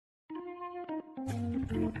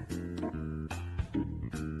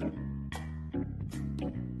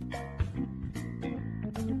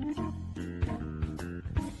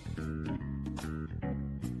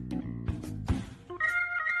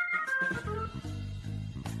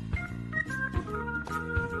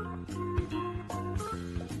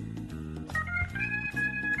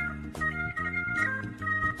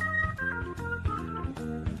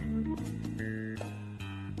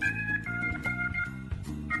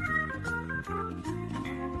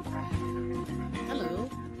Hello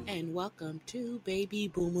and welcome to Baby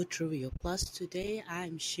Boomer Trivia Plus. Today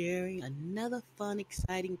I'm sharing another fun,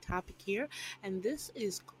 exciting topic here, and this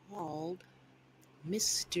is called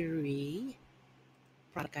Mystery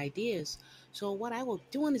Product Ideas. So what I will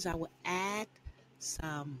doing is I will add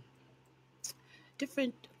some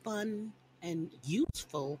different fun and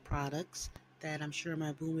useful products that I'm sure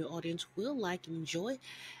my Boomer audience will like and enjoy,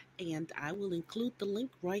 and I will include the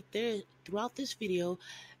link right there throughout this video.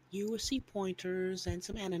 You will see pointers and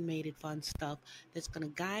some animated fun stuff that's going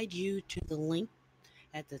to guide you to the link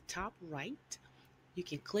at the top right. You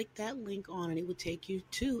can click that link on and it will take you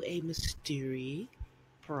to a mystery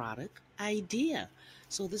product idea.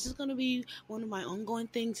 So this is going to be one of my ongoing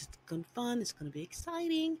things. It's going to be fun. It's going to be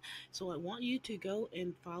exciting. So I want you to go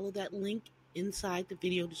and follow that link inside the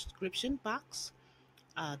video description box.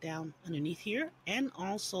 Down underneath here, and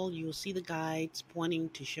also you'll see the guides pointing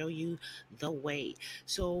to show you the way.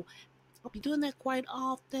 So I'll be doing that quite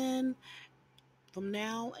often from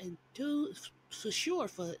now and for sure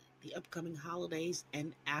for the upcoming holidays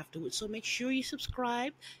and afterwards. So make sure you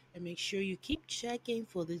subscribe and make sure you keep checking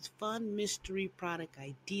for these fun mystery product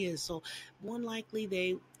ideas. So more than likely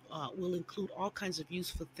they will include all kinds of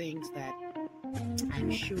useful things that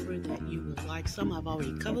I'm sure that you will like. Some I've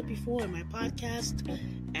already covered before in my podcast,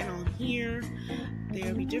 and on here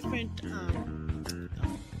there'll be different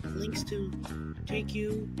links to take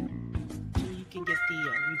you so you can get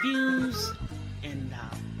the reviews and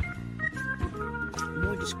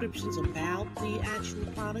more descriptions about the actual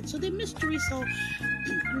product. So they're mysteries, so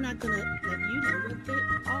I'm not gonna let you know what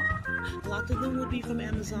they are. A lot of them will be from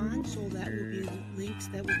Amazon, so that will be links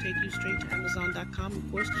that will take you straight to Amazon.com.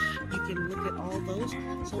 Of course, you can look at all those.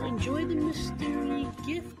 So enjoy the mystery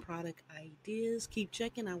gift product ideas. Keep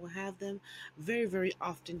checking. I will have them very, very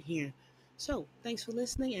often here. So thanks for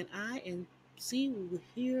listening, and we will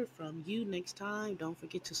hear from you next time. Don't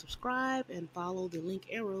forget to subscribe and follow the link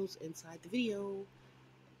arrows inside the video.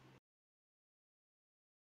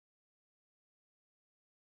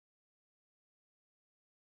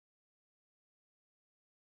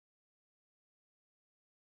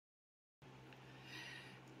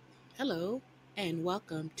 Hello and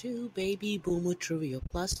welcome to Baby Boomer Trivia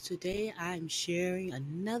Plus. Today I'm sharing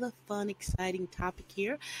another fun, exciting topic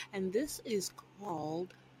here, and this is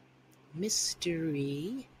called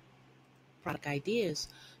Mystery Product Ideas.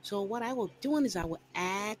 So what I will doing is I will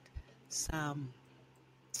add some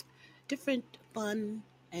different fun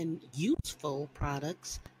and useful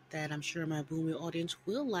products that I'm sure my Boomer audience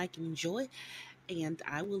will like and enjoy, and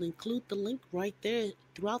I will include the link right there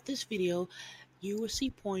throughout this video. You will see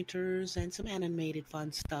pointers and some animated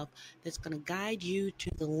fun stuff that's going to guide you to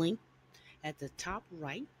the link at the top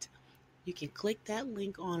right. You can click that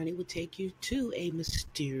link on and it will take you to a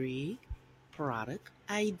mystery product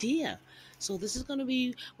idea. So this is going to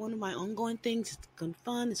be one of my ongoing things. It's going to be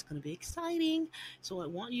fun. It's going to be exciting. So I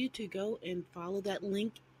want you to go and follow that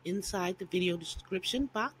link inside the video description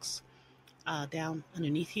box. Down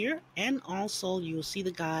underneath here, and also you'll see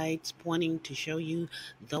the guides pointing to show you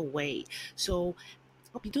the way. So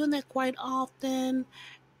I'll be doing that quite often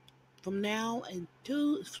from now and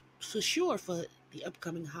for sure for the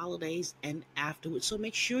upcoming holidays and afterwards. So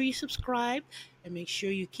make sure you subscribe and make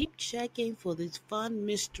sure you keep checking for these fun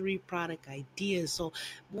mystery product ideas. So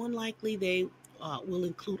more than likely they will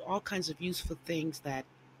include all kinds of useful things that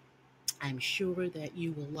I'm sure that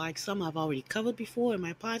you will like. Some I've already covered before in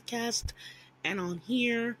my podcast, and on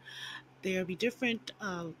here there'll be different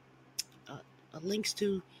links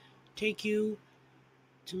to take you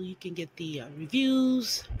so you can get the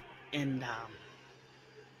reviews and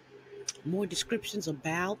more descriptions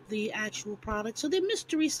about the actual product. So they're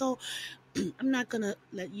mysteries, so I'm not gonna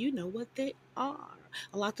let you know what they are.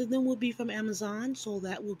 A lot of them will be from Amazon, so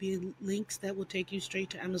that will be links that will take you straight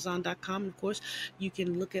to Amazon.com. Of course, you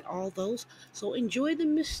can look at all those. So enjoy the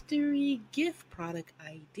mystery gift product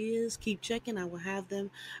ideas. Keep checking. I will have them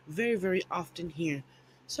very, very often here.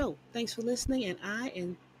 So thanks for listening,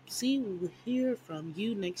 and we will hear from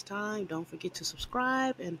you next time. Don't forget to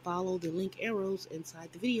subscribe and follow the link arrows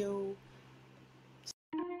inside the video.